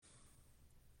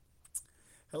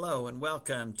Hello and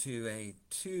welcome to a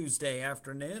Tuesday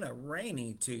afternoon, a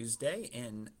rainy Tuesday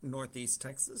in Northeast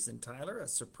Texas in Tyler. A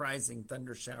surprising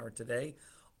thunder shower today,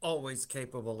 always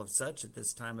capable of such at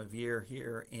this time of year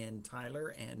here in Tyler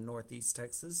and Northeast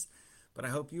Texas. But I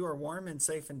hope you are warm and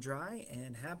safe and dry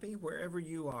and happy wherever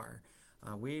you are.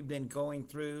 We've been going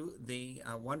through the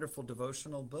wonderful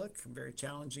devotional book, very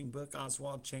challenging book,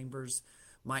 Oswald Chambers'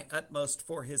 My Utmost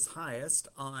for His Highest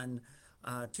on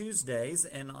Tuesdays,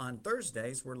 and on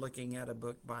Thursdays we're looking at a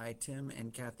book by Tim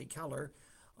and Kathy Keller,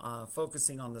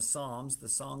 focusing on the Psalms, the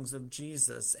songs of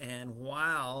Jesus. And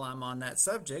while I'm on that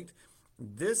subject,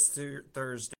 this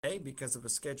Thursday, because of a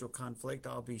schedule conflict,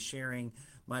 I'll be sharing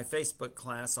my Facebook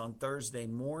class on Thursday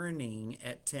morning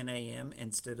at 10 a.m.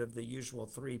 instead of the usual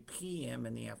 3 p.m.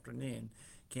 in the afternoon.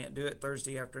 Can't do it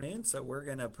Thursday afternoon, so we're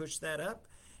going to push that up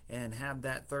and have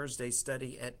that Thursday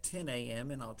study at 10 a.m.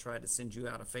 And I'll try to send you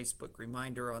out a Facebook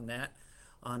reminder on that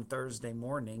on Thursday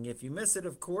morning. If you miss it,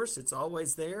 of course, it's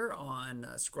always there on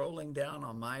scrolling down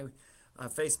on my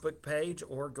Facebook page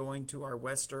or going to our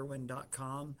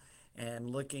westerwin.com and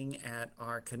looking at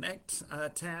our Connect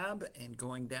tab and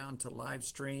going down to live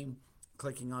stream,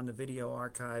 clicking on the video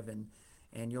archive,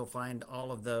 and you'll find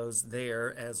all of those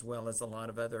there, as well as a lot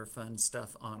of other fun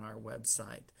stuff on our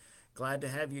website. Glad to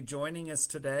have you joining us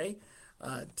today.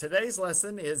 Today's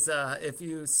lesson is, if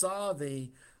you saw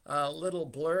the little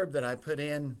blurb that I put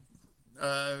in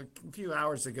a few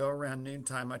hours ago around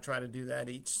noontime, I try to do that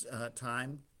each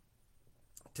time.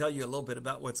 Tell you a little bit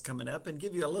about what's coming up and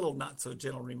give you a little not so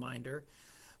gentle reminder.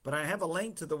 But I have a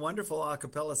link to the wonderful a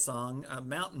cappella song,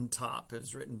 Mountaintop. It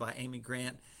was written by Amy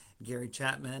Grant, Gary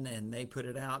Chapman, and they put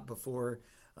it out before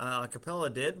a cappella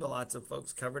did, but lots of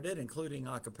folks covered it, including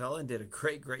a cappella, and did a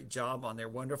great job on their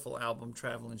wonderful album,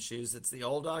 Traveling Shoes. It's the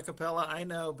old a cappella, I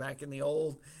know, back in the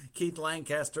old Keith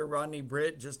Lancaster, Rodney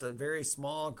Britt, just a very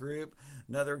small group,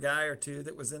 another guy or two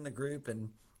that was in the group, and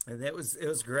it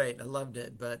was great. I loved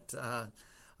it. But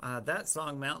that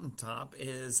song, Mountaintop,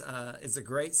 is a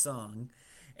great song.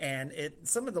 And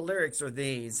some of the lyrics are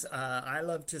these: I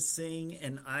love to sing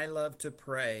and I love to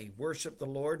pray, worship the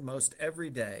Lord most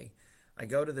every day. I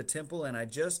go to the temple and I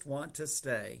just want to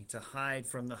stay, to hide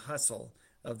from the hustle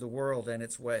of the world and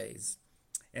its ways.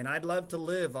 And I'd love to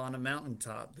live on a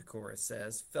mountaintop, the chorus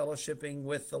says, fellowshipping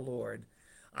with the Lord.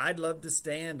 I'd love to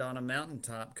stand on a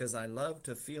mountaintop because I love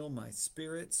to feel my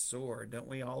spirit soar. Don't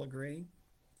we all agree?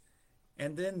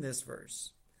 And then this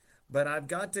verse: but I've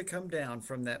got to come down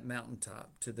from that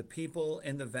mountaintop to the people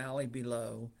in the valley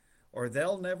below, or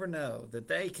they'll never know that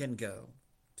they can go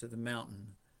to the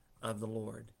mountain of the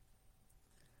Lord.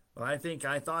 Well,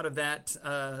 I thought of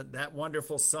that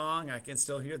wonderful song. I can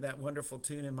still hear that wonderful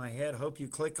tune in my head. Hope you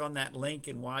click on that link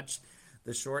and watch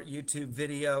the short YouTube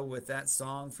video with that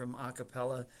song from a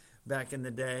cappella back in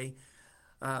the day.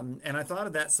 And I thought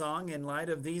of that song in light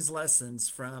of these lessons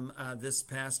from this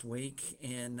past week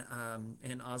in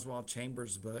Oswald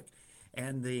Chambers' book.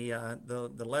 And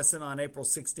the lesson on April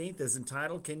 16th is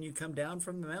entitled, Can You Come Down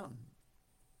from the Mountain?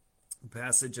 A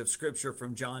passage of scripture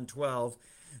from John 12,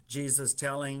 Jesus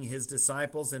telling his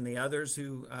disciples and the others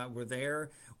who were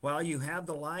there, while you have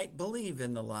the light, believe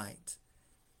in the light.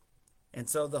 And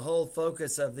so the whole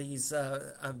focus of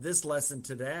this lesson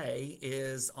today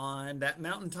is on that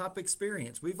mountaintop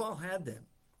experience. We've all had them.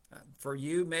 For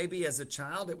you, maybe as a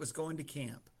child, it was going to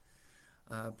camp.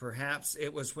 Perhaps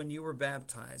it was when you were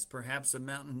baptized. Perhaps a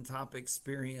mountaintop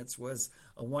experience was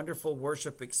a wonderful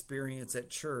worship experience at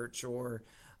church or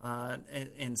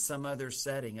in some other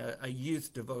setting, a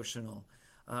youth devotional.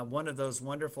 One of those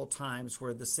wonderful times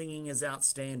where the singing is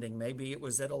outstanding. Maybe it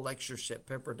was at a lectureship,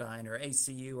 Pepperdine or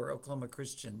ACU or Oklahoma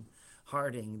Christian,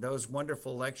 Harding. Those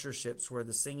wonderful lectureships where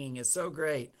the singing is so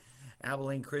great.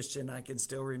 Abilene Christian, I can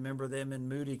still remember them in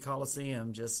Moody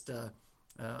Coliseum. Just a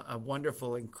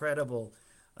wonderful, incredible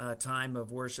time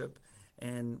of worship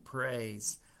and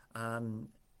praise.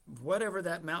 Whatever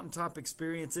that mountaintop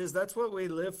experience is, that's what we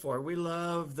live for. We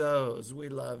love those. We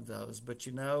love those. But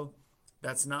you know,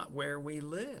 that's not where we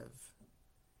live.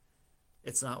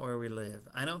 It's not where we live.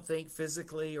 I don't think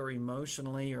physically or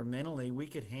emotionally or mentally we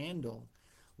could handle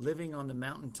living on the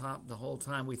mountaintop the whole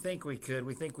time. We think we could.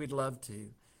 We think we'd love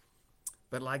to.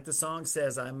 But like the song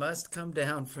says, I must come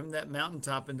down from that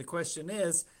mountaintop. And the question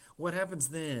is, what happens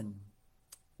then?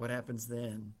 What happens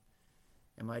then?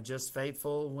 Am I just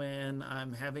faithful when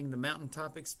I'm having the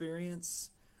mountaintop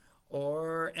experience?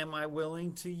 Or am I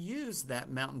willing to use that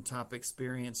mountaintop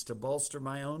experience to bolster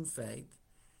my own faith,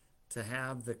 to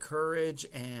have the courage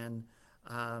and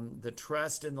the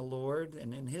trust in the Lord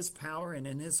and in His power and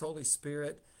in His Holy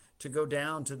Spirit to go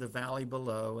down to the valley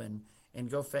below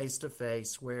and go face to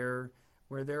face where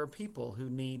where there are people who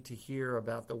need to hear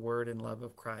about the word and love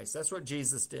of Christ. That's what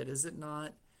Jesus did, is it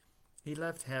not? He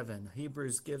left heaven.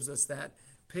 Hebrews gives us that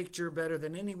picture better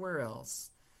than anywhere else.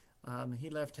 He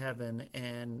left heaven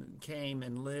and came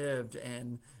and lived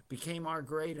and became our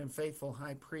great and faithful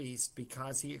high priest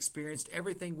because he experienced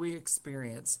everything we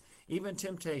experience, even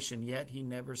temptation, yet he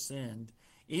never sinned,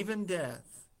 even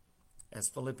death, as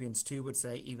Philippians 2 would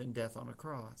say, even death on a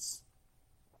cross.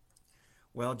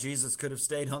 Well, Jesus could have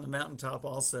stayed on the mountaintop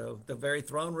also, the very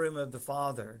throne room of the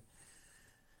Father,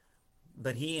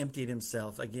 but he emptied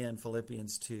himself, again,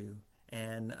 Philippians 2,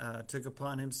 and took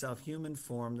upon himself human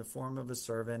form, the form of a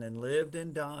servant, and lived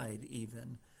and died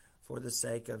even for the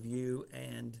sake of you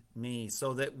and me,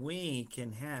 so that we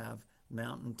can have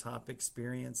mountaintop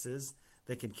experiences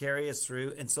that can carry us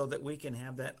through, and so that we can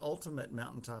have that ultimate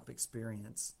mountaintop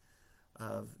experience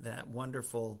of that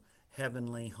wonderful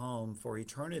heavenly home for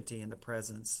eternity in the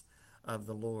presence of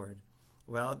the Lord.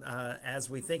 Well, as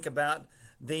we think about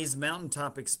these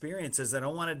mountaintop experiences, I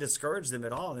don't want to discourage them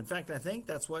at all. In fact, I think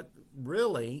that's what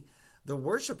really the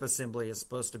worship assembly is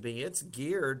supposed to be. It's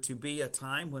geared to be a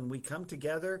time when we come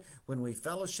together, when we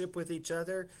fellowship with each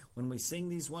other, when we sing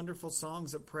these wonderful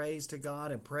songs of praise to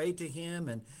God and pray to him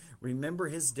and remember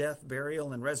his death,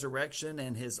 burial, and resurrection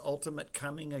and his ultimate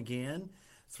coming again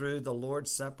through the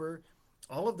Lord's Supper.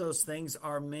 All of those things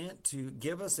are meant to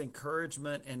give us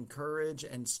encouragement and courage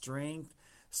and strength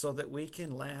so that we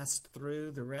can last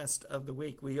through the rest of the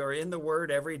week. We are in the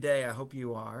Word every day. I hope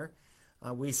you are.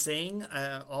 We sing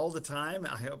all the time.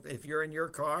 I hope if you're in your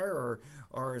car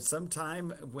or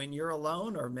sometime when you're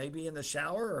alone or maybe in the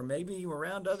shower or maybe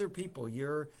around other people,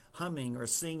 you're humming or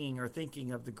singing or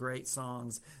thinking of the great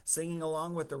songs, singing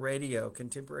along with the radio.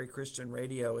 Contemporary Christian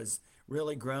radio is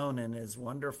really grown and is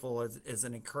wonderful as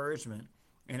an encouragement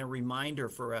and a reminder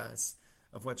for us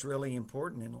of what's really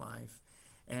important in life.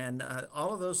 And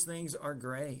all of those things are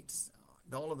great.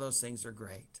 All of those things are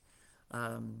great.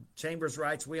 Chambers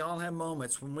writes, we all have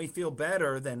moments when we feel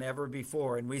better than ever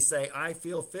before, and we say, I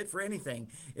feel fit for anything.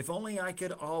 If only I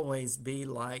could always be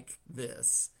like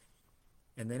this.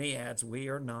 And then he adds, we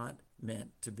are not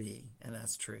meant to be. And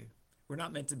that's true. We're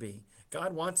not meant to be.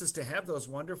 God wants us to have those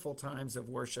wonderful times of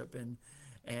worship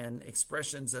and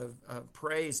expressions of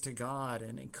praise to God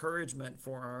and encouragement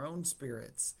for our own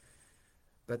spirits.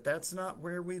 But that's not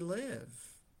where we live.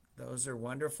 Those are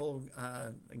wonderful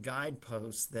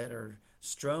guideposts that are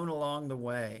strewn along the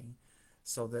way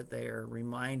so that they are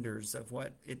reminders of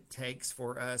what it takes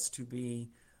for us to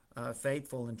be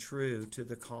faithful and true to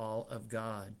the call of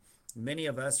God. Many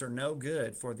of us are no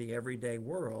good for the everyday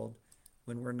world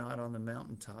when we're not on the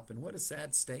mountaintop. And what a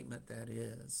sad statement that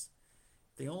is.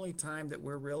 The only time that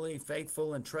we're really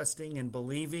faithful and trusting and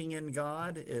believing in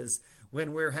God is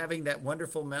when we're having that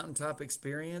wonderful mountaintop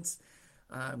experience.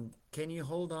 Can you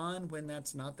hold on when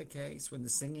that's not the case? When the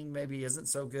singing maybe isn't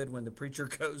so good, when the preacher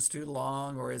goes too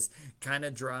long or is kind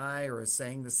of dry or is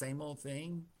saying the same old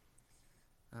thing?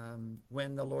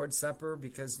 When the Lord's Supper,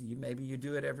 because maybe you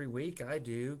do it every week, I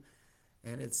do,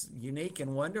 and it's unique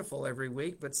and wonderful every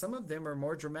week, but some of them are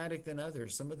more dramatic than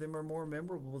others. Some of them are more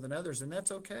memorable than others, and that's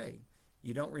okay.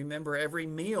 You don't remember every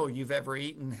meal you've ever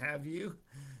eaten, have you?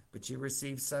 But you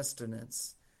receive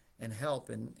sustenance and help,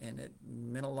 and it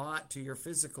meant a lot to your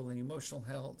physical and emotional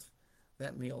health.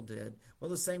 That meal did. Well,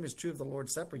 the same is true of the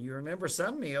Lord's Supper. You remember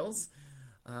some meals,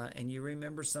 and you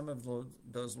remember some of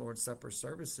those Lord's Supper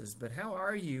services. But how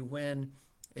are you when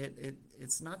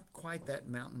it's not quite that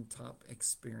mountaintop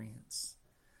experience?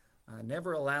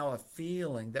 Never allow a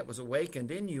feeling that was awakened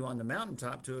in you on the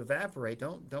mountaintop to evaporate.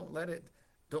 Don't let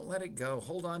it go.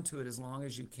 Hold on to it as long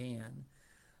as you can.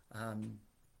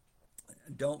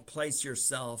 Don't place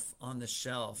yourself on the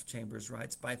shelf, Chambers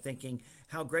writes, by thinking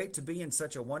how great to be in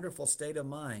such a wonderful state of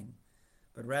mind.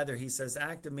 But rather, he says,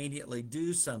 act immediately,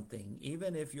 do something,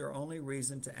 even if your only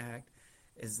reason to act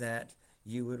is that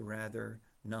you would rather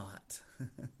not.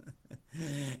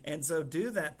 And so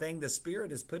do that thing the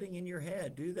Spirit is putting in your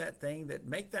head. Do that thing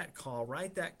make that call,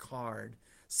 write that card,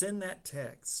 send that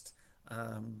text,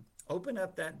 open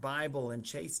up that Bible and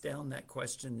chase down that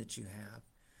question that you have.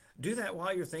 Do that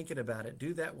while you're thinking about it.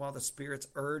 Do that while the Spirit's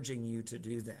urging you to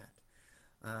do that.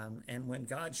 And when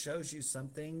God shows you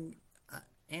something,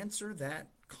 answer that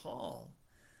call.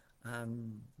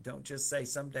 Don't just say,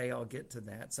 someday I'll get to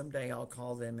that. Someday I'll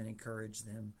call them and encourage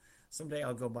them. Someday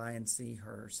I'll go by and see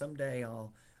her. Someday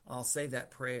I'll say that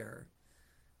prayer.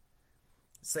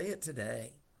 Say it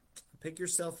today. Pick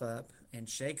yourself up and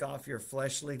shake off your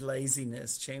fleshly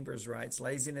laziness. Chambers writes,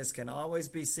 laziness can always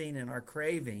be seen in our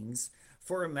cravings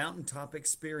for a mountaintop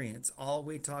experience. All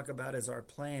we talk about is our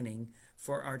planning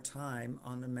for our time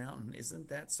on the mountain. Isn't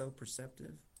that so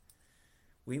perceptive?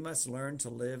 We must learn to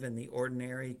live in the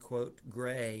ordinary, quote,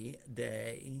 gray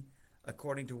day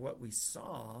according to what we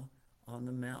saw on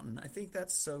the mountain. I think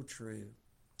that's so true.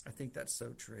 I think that's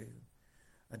so true.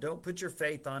 Don't put your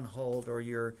faith on hold or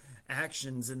your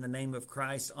actions in the name of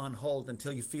Christ on hold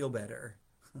until you feel better.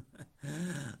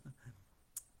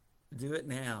 Do it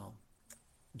now.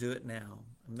 Do it now.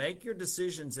 Make your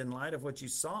decisions in light of what you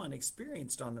saw and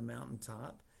experienced on the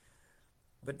mountaintop,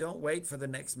 but don't wait for the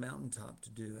next mountaintop to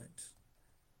do it.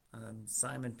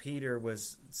 Simon Peter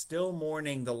was still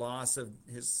mourning the loss of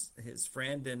his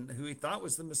friend and who he thought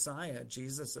was the Messiah,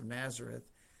 Jesus of Nazareth.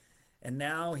 And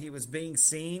now he was being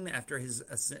seen after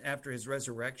his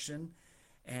resurrection.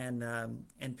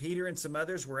 And Peter and some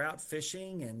others were out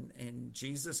fishing, and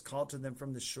Jesus called to them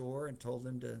from the shore and told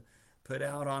them to put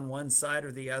out on one side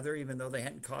or the other, even though they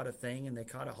hadn't caught a thing, and they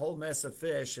caught a whole mess of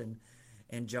fish.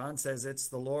 And John says it's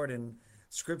the Lord. And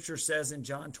Scripture says in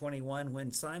John 21,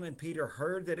 when Simon Peter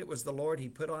heard that it was the Lord, he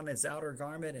put on his outer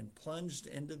garment and plunged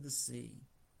into the sea.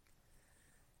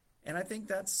 And I think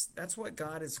that's what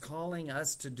God is calling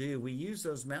us to do. We use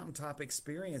those mountaintop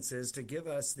experiences to give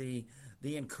us the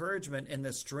encouragement and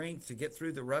the strength to get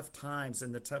through the rough times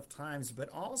and the tough times, but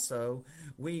also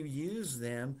we use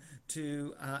them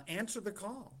to answer the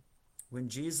call. When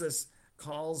Jesus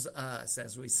calls us,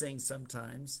 as we sing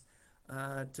sometimes,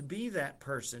 to be that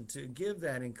person, to give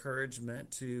that encouragement,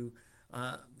 to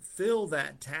fill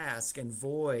that task and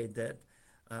void that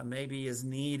maybe is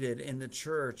needed in the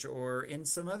church or in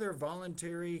some other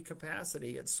voluntary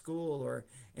capacity at school or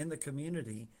in the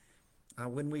community.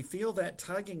 When we feel that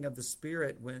tugging of the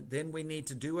Spirit, then we need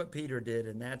to do what Peter did,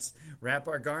 and that's wrap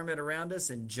our garment around us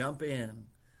and jump in.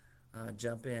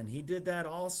 Jump in. He did that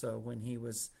also when he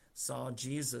saw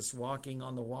Jesus walking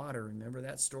on the water. Remember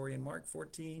that story in Mark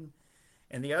 14?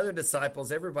 And the other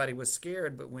disciples, everybody was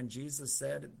scared, but when Jesus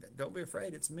said, "Don't be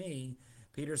afraid, it's me,"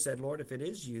 Peter said, "Lord, if it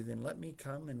is you, then let me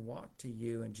come and walk to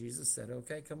you." And Jesus said,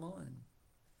 "Okay, come on."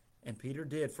 And Peter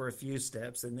did for a few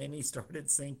steps, and then he started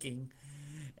sinking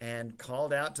and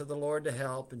called out to the Lord to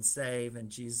help and save, and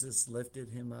Jesus lifted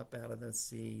him up out of the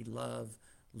sea. Love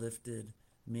lifted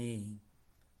me.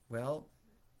 Well,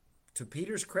 to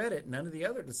Peter's credit, none of the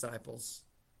other disciples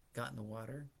got in the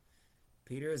water.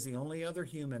 Peter is the only other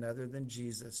human other than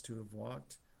Jesus to have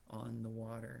walked on the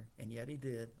water, and yet he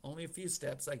did. Only a few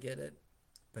steps, I get it,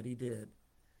 but he did.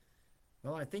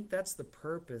 Well, I think that's the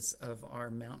purpose of our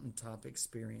mountaintop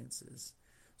experiences,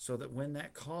 so that when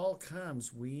that call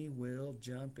comes, we will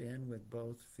jump in with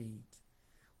both feet.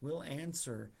 We'll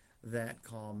answer that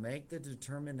call. Make the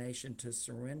determination to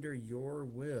surrender your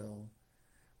will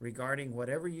regarding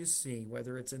whatever you see,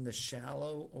 whether it's in the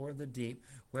shallow or the deep,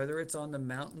 whether it's on the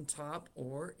mountaintop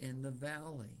or in the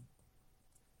valley.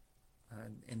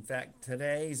 In fact,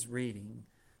 today's reading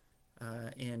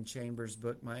in Chambers'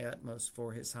 book, My Utmost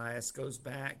for His Highest, goes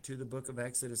back to the book of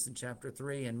Exodus in chapter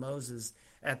 3 and Moses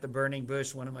at the burning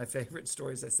bush, one of my favorite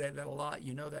stories. I say that a lot.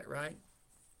 You know that, right?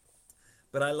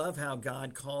 But I love how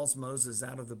God calls Moses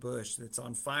out of the bush that's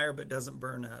on fire but doesn't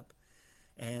burn up.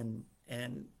 And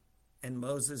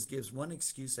Moses gives one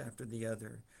excuse after the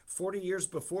other. 40 years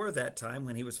before that time,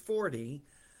 when he was 40,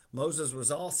 Moses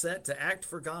was all set to act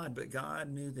for God, but God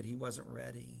knew that he wasn't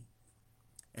ready.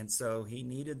 And so he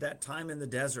needed that time in the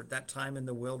desert, that time in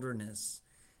the wilderness.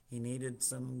 He needed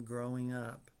some growing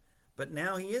up. But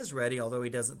now he is ready, although he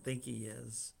doesn't think he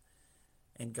is.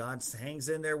 And God hangs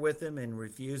in there with him and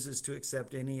refuses to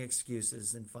accept any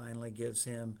excuses, and finally gives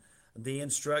him the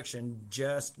instruction,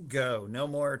 just go. No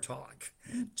more talk.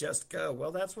 Just go.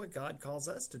 Well, that's what God calls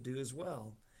us to do as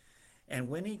well. And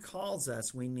when he calls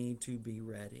us, we need to be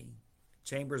ready.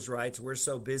 Chambers writes, we're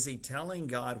so busy telling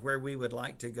God where we would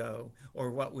like to go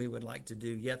or what we would like to do,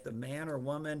 yet the man or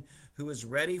woman who is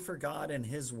ready for God and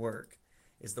his work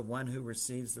is the one who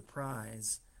receives the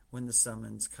prize when the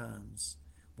summons comes.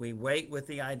 We wait with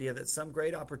the idea that some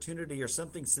great opportunity or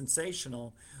something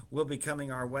sensational will be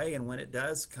coming our way, and when it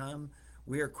does come,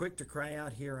 we are quick to cry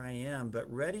out, "Here I am."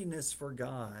 But readiness for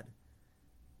God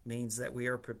means that we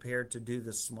are prepared to do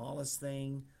the smallest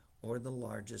thing or the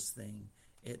largest thing.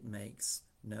 It makes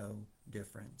no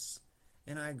difference.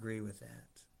 And I agree with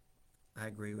that. I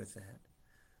agree with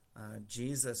that.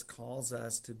 Jesus calls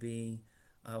us to be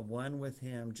one with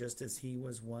him just as he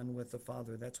was one with the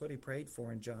Father. That's what he prayed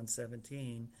for in John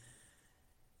 17.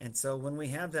 And so when we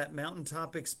have that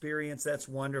mountaintop experience, that's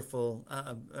wonderful.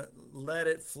 Let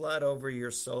it flood over your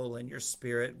soul and your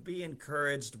spirit. Be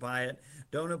encouraged by it.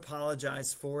 Don't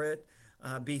apologize for it.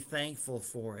 Be thankful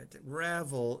for it.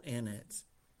 Revel in it.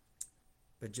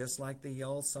 But just like the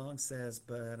old song says,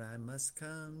 but I must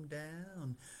come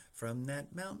down from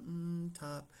that mountain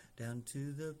top down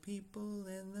to the people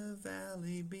in the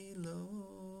valley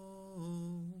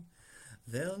below.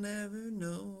 They'll never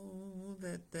know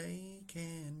that they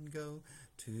can go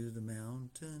to the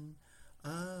mountain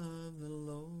of the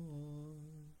Lord.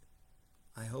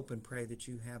 I hope and pray that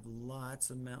you have lots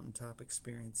of mountaintop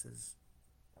experiences.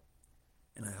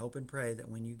 And I hope and pray that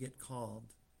when you get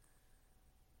called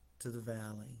to the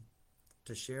valley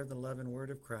to share the love and word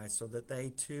of Christ, so that they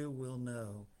too will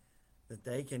know that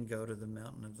they can go to the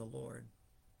mountain of the Lord,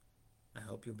 I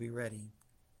hope you'll be ready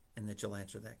and that you'll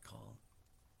answer that call.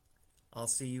 I'll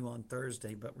see you on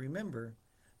Thursday, but remember,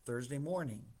 Thursday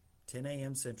morning, 10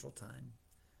 a.m. Central Time.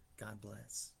 God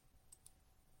bless.